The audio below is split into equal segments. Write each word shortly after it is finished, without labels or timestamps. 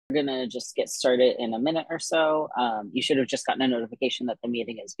We're gonna just get started in a minute or so. You should have just gotten a notification that the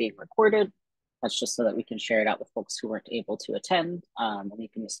meeting is being recorded. That's just so that we can share it out with folks who weren't able to attend. And you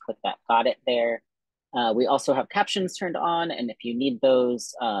can just click that got it there. We also have captions turned on, and if you need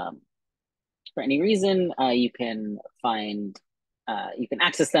those for any reason, you can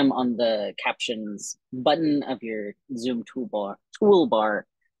access them on the captions button of your Zoom toolbar.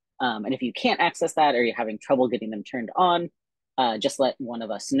 And if you can't access that or you're having trouble getting them turned on, just let one of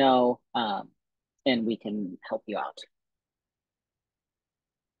us know and we can help you out.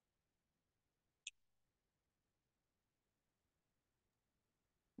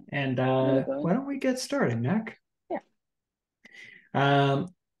 And why don't we get started, Mac? Yeah.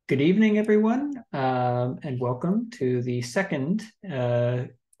 Good evening, everyone, and welcome to the second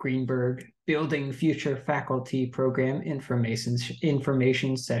Greenberg Building Future Faculty Program information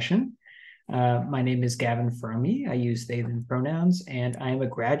session. My name is Gavin Fermi. I use they, them pronouns, and I am a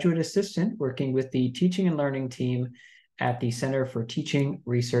graduate assistant working with the teaching and learning team at the Center for Teaching,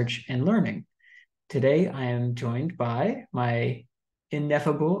 Research, and Learning. Today, I am joined by my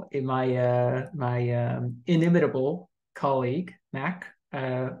inimitable colleague, Mac.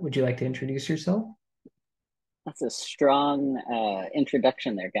 Would you like to introduce yourself? That's a strong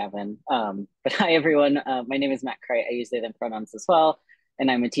introduction there, Gavin. But hi, everyone. My name is Matt Cright. I use they, them pronouns as well. And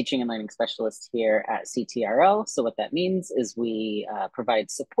I'm a teaching and learning specialist here at CTRL. So what that means is we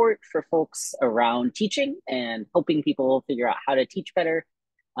provide support for folks around teaching and helping people figure out how to teach better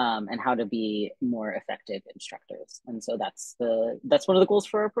and how to be more effective instructors. And so that's one of the goals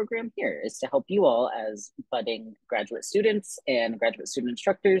for our program here, is to help you all as budding graduate students and graduate student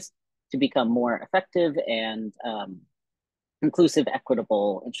instructors to become more effective and inclusive,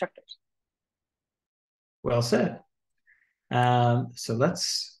 equitable instructors. Well said. So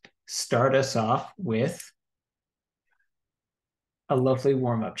let's start us off with a lovely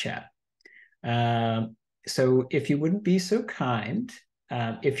warm-up chat. So if you wouldn't be so kind,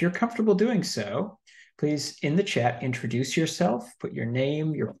 if you're comfortable doing so, please in the chat introduce yourself, put your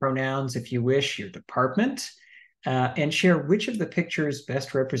name, your pronouns if you wish, your department, and share which of the pictures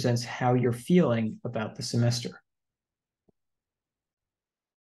best represents how you're feeling about the semester.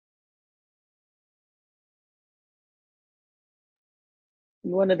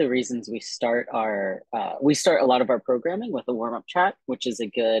 One of the reasons we start a lot of our programming with a warm-up chat, which is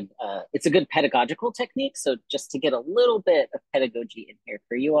it's a good pedagogical technique. So just to get a little bit of pedagogy in here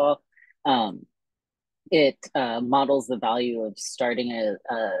for you all, it models the value of starting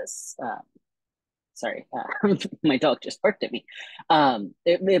sorry, my dog just barked at me.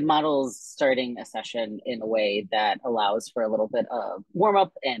 It models starting a session in a way that allows for a little bit of warm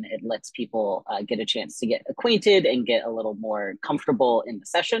up, and it lets people get a chance to get acquainted and get a little more comfortable in the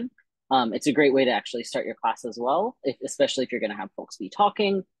session. It's a great way to actually start your class as well, especially if you're going to have folks be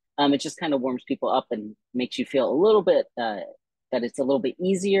talking. It just kind of warms people up and makes you feel a little bit that it's a little bit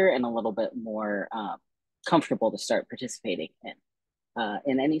easier and a little bit more comfortable to start participating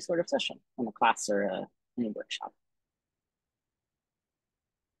in any sort of session, in a class or any workshop.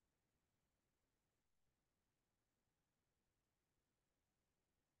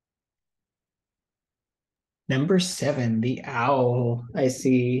 Number 7, the owl. I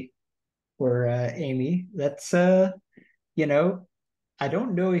see for Amy. That's I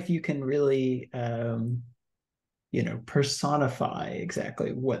don't know if you can really personify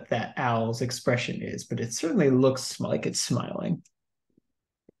exactly what that owl's expression is, but it certainly looks like it's smiling.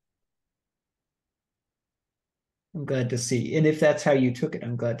 I'm glad to see. And if that's how you took it,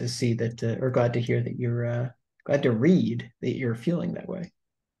 I'm glad to see that, or glad to hear that you're glad to read that you're feeling that way.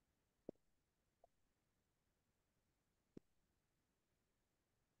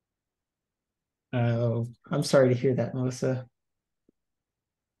 Oh, I'm sorry to hear that, Melissa.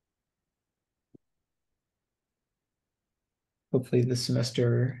 Hopefully the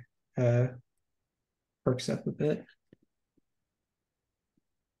semester perks up a bit.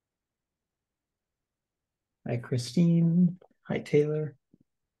 Hi, Christine. Hi, Taylor.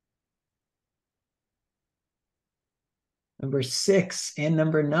 Number 6 and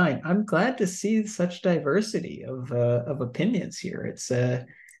number 9. I'm glad to see such diversity of opinions here. It's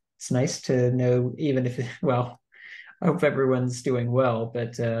nice to know, even if well, I hope everyone's doing well,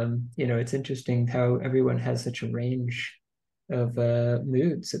 but it's interesting how everyone has such a range of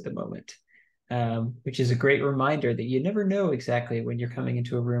moods at the moment, which is a great reminder that you never know exactly when you're coming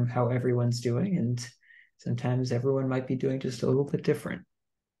into a room how everyone's doing, and sometimes everyone might be doing just a little bit different.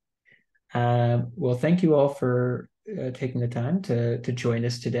 Well, thank you all for taking the time to join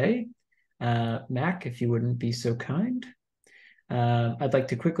us today. Mac, if you wouldn't be so kind. I'd like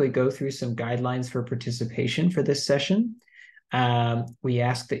to quickly go through some guidelines for participation for this session. We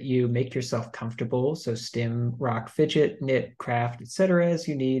ask that you make yourself comfortable, so stim, rock, fidget, knit, craft, etc. as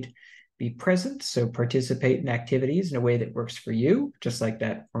you need. Be present, so participate in activities in a way that works for you, just like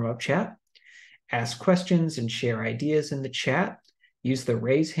that warm-up chat. Ask questions and share ideas in the chat. Use the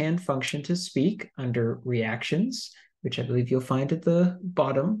raise hand function to speak under reactions, which I believe you'll find at the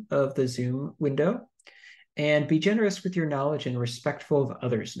bottom of the Zoom window. And be generous with your knowledge and respectful of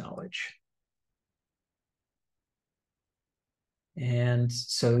others' knowledge. And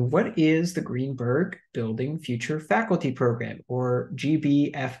so what is the Greenberg Building Future Faculty Program, or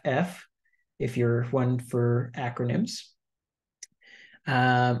GBFF, if you're one for acronyms?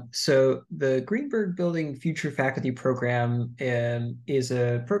 So the Greenberg Building Future Faculty Program is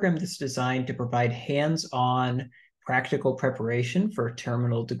a program that's designed to provide hands-on practical preparation for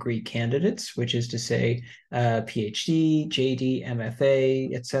terminal degree candidates, which is to say PhD, JD,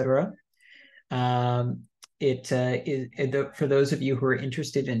 MFA, etc. For those of you who are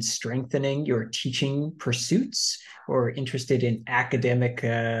interested in strengthening your teaching pursuits or interested in academic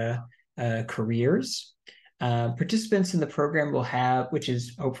careers, participants in the program will have, which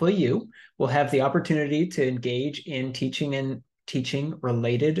is hopefully you, will have the opportunity to engage in teaching and teaching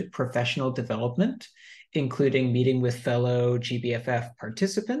related professional development, including meeting with fellow GBFF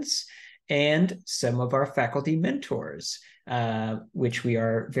participants and some of our faculty mentors, which we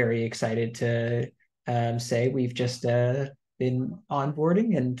are very excited to say we've just been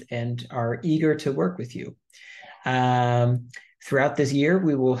onboarding and are eager to work with you. Throughout this year,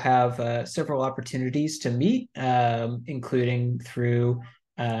 we will have several opportunities to meet, including through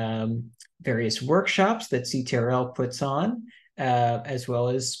various workshops that CTRL puts on, as well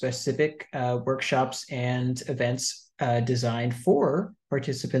as specific workshops and events designed for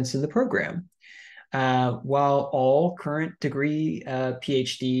participants in the program. While all current degree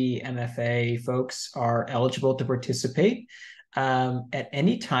PhD, MFA folks are eligible to participate at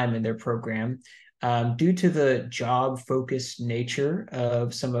any time in their program, due to the job-focused nature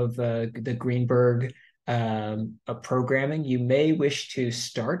of some of the Greenberg programming, you may wish to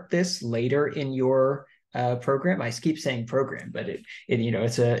start this later in your program. I keep saying program, but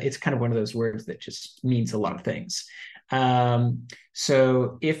it's kind of one of those words that just means a lot of things.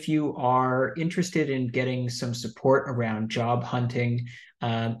 So if you are interested in getting some support around job hunting,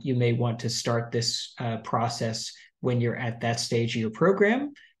 you may want to start this process when you're at that stage of your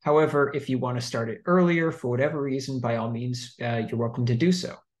program. However, if you want to start it earlier for whatever reason, by all means, you're welcome to do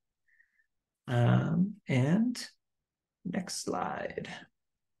so. And next slide.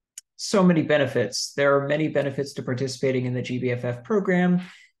 So many benefits. There are many benefits to participating in the GBFF program,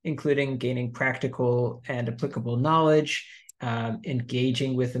 including gaining practical and applicable knowledge,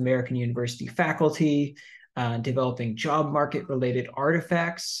 engaging with American university faculty, developing job market related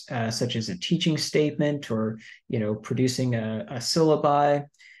artifacts, such as a teaching statement or producing a syllabi,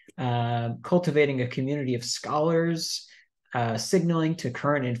 cultivating a community of scholars, signaling to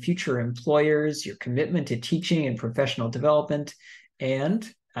current and future employers your commitment to teaching and professional development,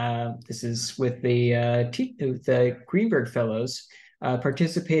 and this is with the Greenberg Fellows,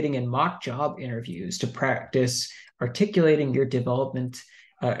 participating in mock job interviews to practice articulating your development,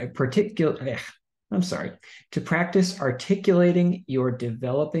 to practice articulating your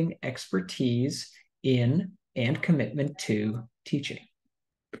developing expertise in and commitment to teaching.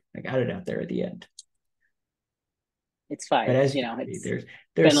 I got it out there at the end. It's fine. But as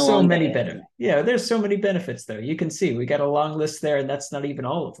there's so many benefits. Yeah, there's so many benefits though. You can see we got a long list there, and that's not even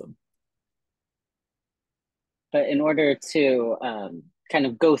all of them. But in order to kind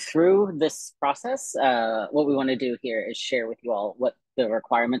of go through this process, what we want to do here is share with you all what the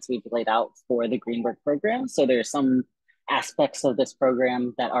requirements we've laid out for the Greenberg program. So there's some aspects of this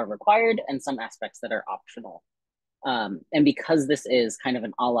program that are required and some aspects that are optional. And because this is kind of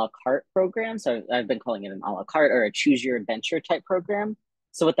an a la carte program, so I've been calling it an a la carte or a choose your adventure type program.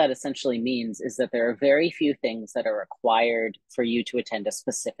 So what that essentially means is that there are very few things that are required for you to attend a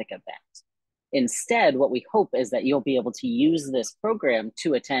specific event. Instead, what we hope is that you'll be able to use this program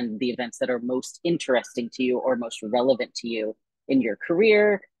to attend the events that are most interesting to you or most relevant to you in your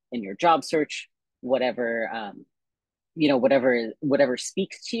career, in your job search, whatever, whatever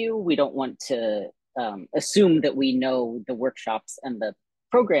speaks to you. We don't want to assume that we know the workshops and the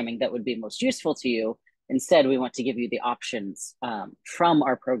programming that would be most useful to you. Instead, we want to give you the options from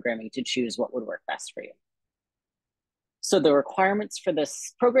our programming to choose what would work best for you. So the requirements for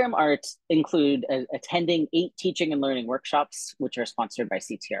this program are to include attending 8 teaching and learning workshops, which are sponsored by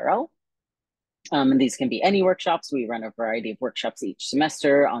CTRL. And these can be any workshops. We run a variety of workshops each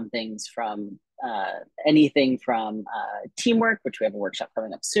semester on things from anything from teamwork, which we have a workshop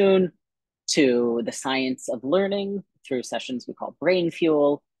coming up soon, to the science of learning through sessions we call Brain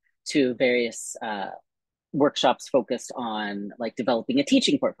Fuel, to various workshops focused on like developing a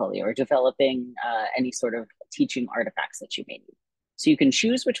teaching portfolio or developing any sort of teaching artifacts that you may need. So you can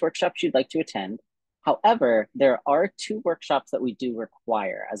choose which workshops you'd like to attend. However, there are two workshops that we do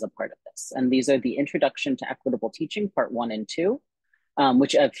require as a part of this. And these are the Introduction to Equitable Teaching, Part 1 and 2,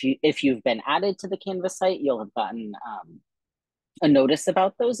 which if you've been added to the Canvas site, you'll have gotten a notice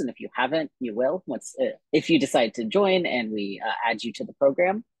about those. And if you haven't, you will once if you decide to join and we add you to the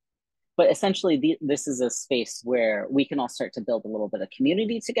program. But essentially, this is a space where we can all start to build a little bit of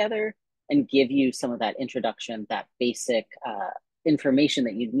community together and give you some of that introduction, that basic information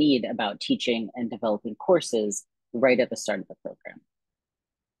that you need about teaching and developing courses right at the start of the program.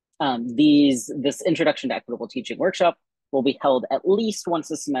 This Introduction to Equitable Teaching workshop will be held at least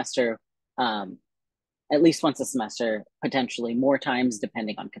once a semester, potentially more times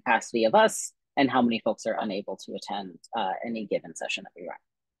depending on capacity of us and how many folks are unable to attend any given session that we run.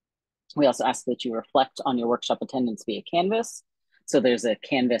 We also ask that you reflect on your workshop attendance via Canvas. So there's a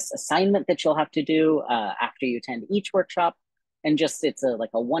Canvas assignment that you'll have to do after you attend each workshop. And it's like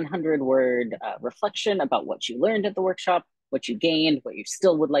a 100-word reflection about what you learned at the workshop, what you gained, what you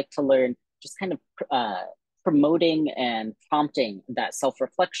still would like to learn, just kind of promoting and prompting that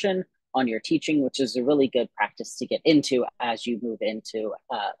self-reflection on your teaching, which is a really good practice to get into as you move into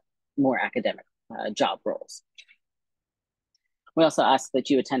more academic job roles. We also ask that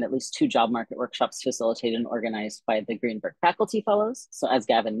you attend at least 2 job market workshops facilitated and organized by the Greenberg Faculty Fellows. So as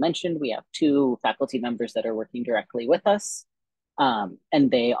Gavin mentioned, we have 2 faculty members that are working directly with us.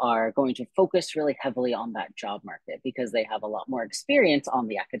 And they are going to focus really heavily on that job market because they have a lot more experience on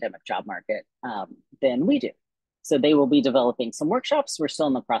the academic job market than we do. So they will be developing some workshops. We're still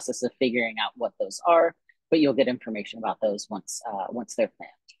in the process of figuring out what those are, but you'll get information about those once they're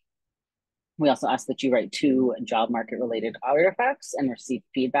planned. We also ask that you write 2 job market related artifacts and receive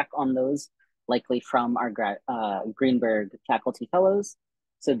feedback on those, likely from our Greenberg faculty fellows.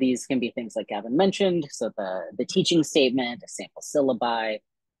 So these can be things like Gavin mentioned. So the teaching statement, a sample syllabi,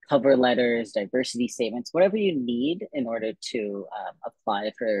 cover letters, diversity statements, whatever you need in order to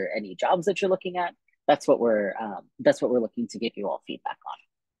apply for any jobs that you're looking at. That's what we're looking to give you all feedback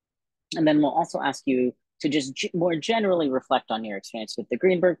on. And then we'll also ask you to just more generally reflect on your experience with the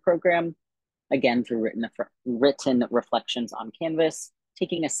Greenberg program, again, through written reflections on Canvas,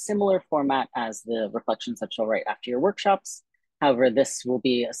 taking a similar format as the reflections that you'll write after your workshops. However, this will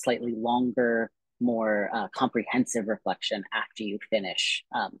be a slightly longer, more comprehensive reflection after you finish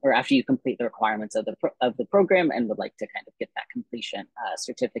or after you complete the requirements of the program and would like to kind of get that completion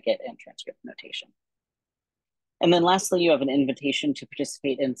certificate and transcript notation. And then lastly, you have an invitation to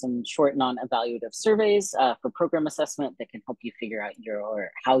participate in some short non-evaluative surveys for program assessment that can help you figure out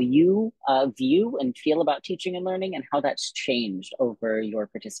how you view and feel about teaching and learning and how that's changed over your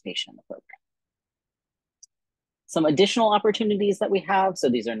participation in the program. Some additional opportunities that we have, so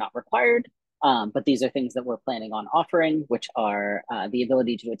these are not required, but these are things that we're planning on offering, which are the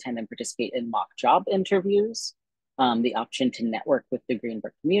ability to attend and participate in mock job interviews, the option to network with the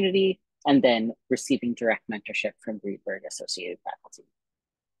Greenberg community, and then receiving direct mentorship from Greenberg associated faculty.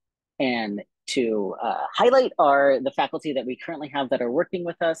 And to highlight the faculty that we currently have that are working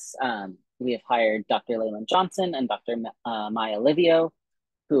with us, we have hired Dr. Leyland Johnson and Dr. Maya Livio,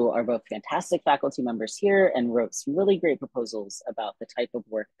 who are both fantastic faculty members here and wrote some really great proposals about the type of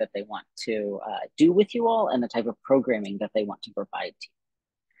work that they want to do with you all and the type of programming that they want to provide to you.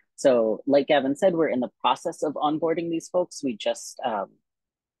 So like Gavin said, we're in the process of onboarding these folks. We just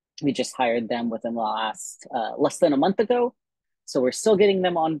hired them within the last less than a month ago. So we're still getting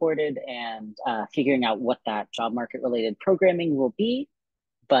them onboarded and figuring out what that job market related programming will be,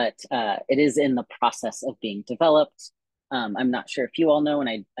 but it is in the process of being developed. I'm not sure if you all know,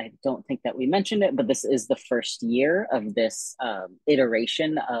 and I don't think that we mentioned it, but this is the first year of this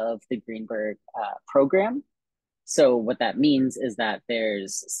iteration of the Greenberg program. So what that means is that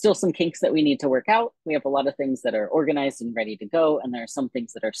there's still some kinks that we need to work out. We have a lot of things that are organized and ready to go, and there are some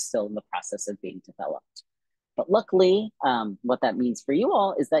things that are still in the process of being developed. But luckily, what that means for you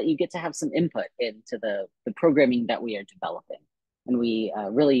all is that you get to have some input into the programming that we are developing. And we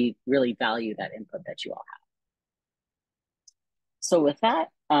really, really value that input that you all have. So with that,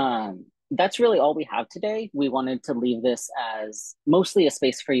 that's really all we have today. We wanted to leave this as mostly a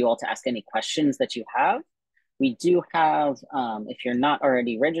space for you all to ask any questions that you have. We do have, if you're not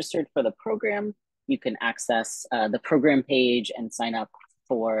already registered for the program, you can access the program page and sign up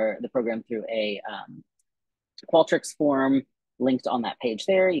for the program through a Qualtrics form linked on that page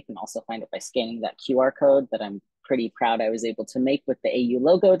there. You can also find it by scanning that QR code that I'm pretty proud I was able to make with the AU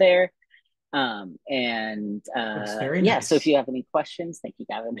logo there. Looks very Yeah, so if nice. you have any questions, thank you,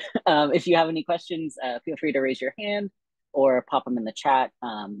 Gavin. If you have any questions, feel free to raise your hand or pop them in the chat.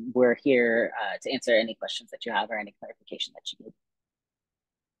 We're here to answer any questions that you have or any clarification that you need.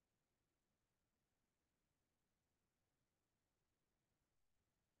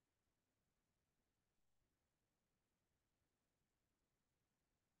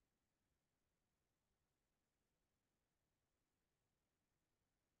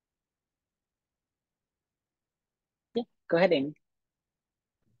 Yeah, go ahead, Amy.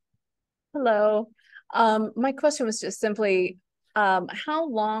 Hello. My question was just simply, how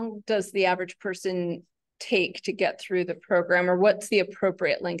long does the average person take to get through the program, or what's the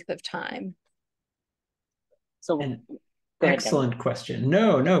appropriate length of time? So An go ahead, Gavin. excellent question.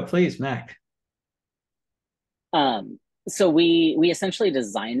 No, no, please, Mac. Um, so we essentially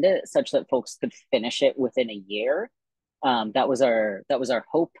designed it such that folks could finish it within a year. That was our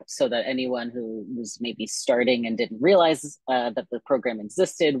hope, so that anyone who was maybe starting and didn't realize that the program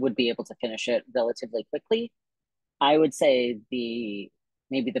existed would be able to finish it relatively quickly. I would say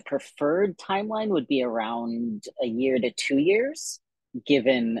maybe the preferred timeline would be around a year to 2 years,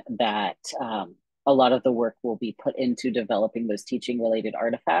 given that a lot of the work will be put into developing those teaching related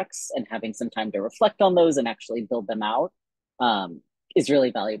artifacts, and having some time to reflect on those and actually build them out is really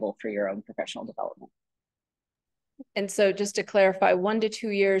valuable for your own professional development. And so just to clarify, 1 to 2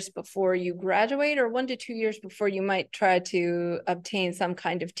 years before you graduate, or 1 to 2 years before you might try to obtain some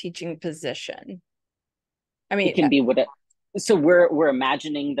kind of teaching position? I It mean, can be what so we're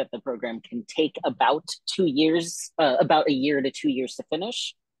imagining that the program can take about 2 years, about a year to 2 years to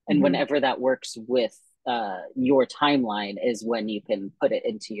finish, and mhm. whenever that works with your timeline is when you can put it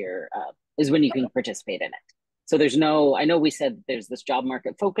into your is when you can participate in it. So there's no, I know we said there's this job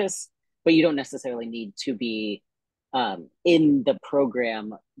market focus, but you don't necessarily need to be in the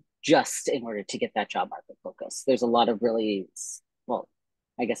program just in order to get that job market focus. There's a lot of really, well,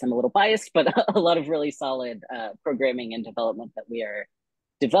 I guess I'm a little biased, but a lot of really solid programming and development that we are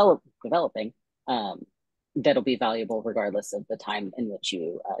developing that'll be valuable regardless of the time in which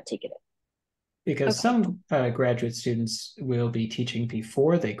you take it in. Because Okay. some graduate students will be teaching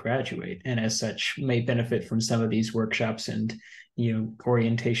before they graduate, and as such may benefit from some of these workshops and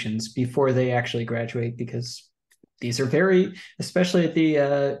orientations before they actually graduate, because these are very, especially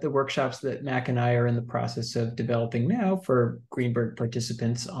at the workshops that Mac and I are in the process of developing now for Greenberg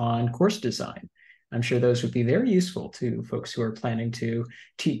participants on course design. I'm sure those would be very useful to folks who are planning to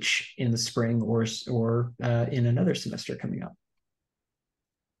teach in the spring or in another semester coming up.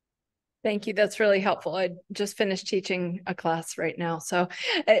 Thank you. That's really helpful. I just finished teaching a class right now, so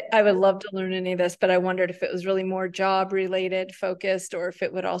I would love to learn any of this, but I wondered if it was really more job related focused, or if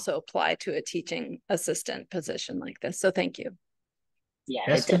it would also apply to a teaching assistant position like this. So thank you. Yeah, it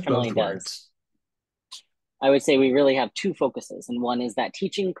Best of definitely both does. worlds. I would say we really have two focuses, and one is that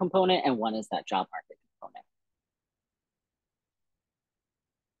teaching component, and one is that job market component.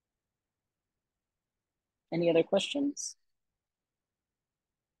 Any other questions?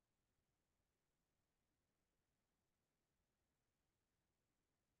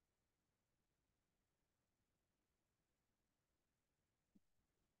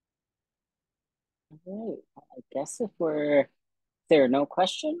 All right. I guess if there are no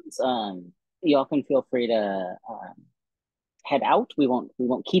questions, y'all can feel free to head out. We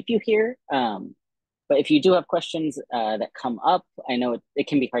won't keep you here. But if you do have questions that come up, I know it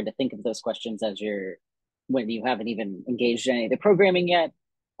can be hard to think of those questions when you haven't even engaged in any of the programming yet.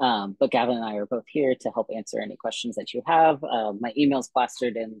 But Gavin and I are both here to help answer any questions that you have. My email's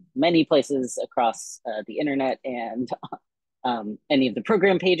plastered in many places across the internet and any of the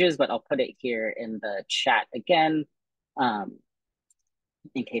program pages, but I'll put it here in the chat again um,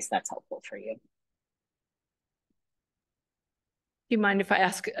 in case that's helpful for you. Do you mind if I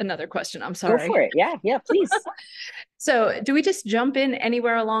ask another question? I'm Go sorry. for it. Yeah, please. So do we just jump in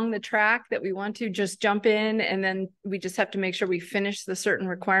anywhere along the track that we want to just jump in, and then we just have to make sure we finish the certain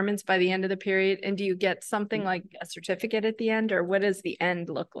requirements by the end of the period? And do you get something like a certificate at the end, or what does the end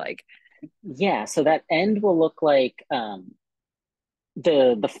look like? Yeah, so that end will look like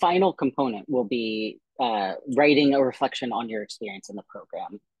the final component will be writing a reflection on your experience in the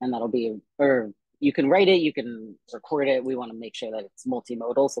program, and that'll be, or you can write it, you can record it. We want to make sure that it's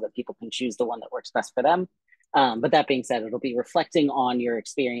multimodal so that people can choose the one that works best for them. But that being said, it'll be reflecting on your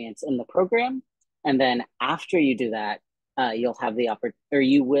experience in the program, and then after you do that, you'll have the or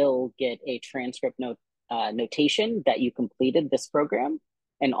you will get a transcript notation that you completed this program,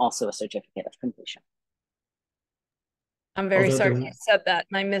 and also a certificate of completion. I'm very Although sorry you the said that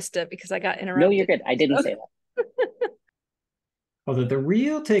and I missed it because I got No, you're interrupted. good. I didn't say that. Although the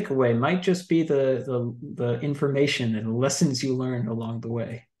real takeaway might just be the information and the lessons you learned along the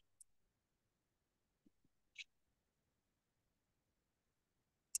way.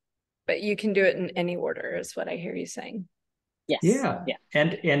 But you can do it in any order, is what I hear you saying. Yes. Yeah. Yeah.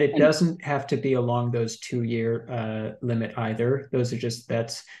 And it And doesn't have to be along those 2-year limit either. Those are just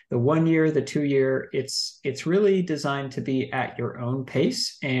that's the 1 year, the 2 year. It's really designed to be at your own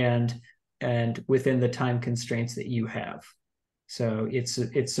pace and within the time constraints that you have. So it's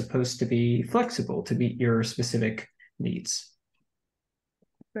supposed to be flexible to meet your specific needs.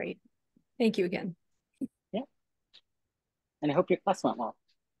 Great. Thank you again. yeah. And I hope your class went well.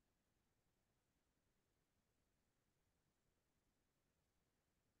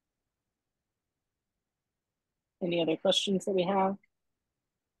 Any other questions that we have?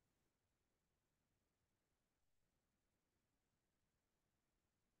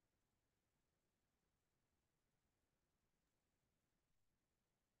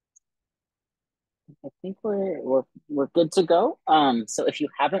 I think we're good to go. So if you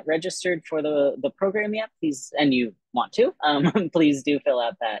haven't registered for the program yet, please, and you want to, please do fill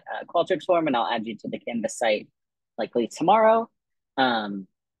out that Qualtrics form, and I'll add you to the Canvas site likely tomorrow.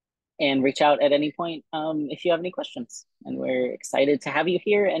 And reach out at any point if you have any questions. And we're excited to have you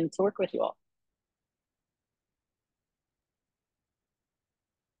here and to work with you all.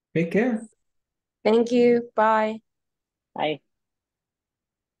 Take care. Thank you. Bye. Bye.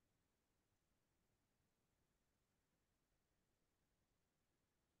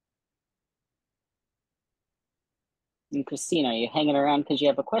 And Christina, are you hanging around because you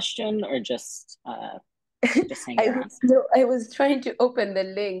have a question, or just hanging around? I was trying to open the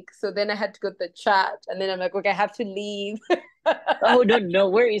link, so then I had to go to the chat, and then I'm like, okay, I have to leave. Oh, no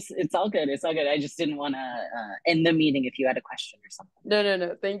worries. It's all good. It's all good. I just didn't want to end the meeting if you had a question or something.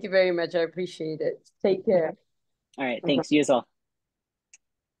 No. Thank you very much. I appreciate it. Take care. All right. Thanks. You as well.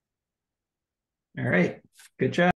 All right. Good job.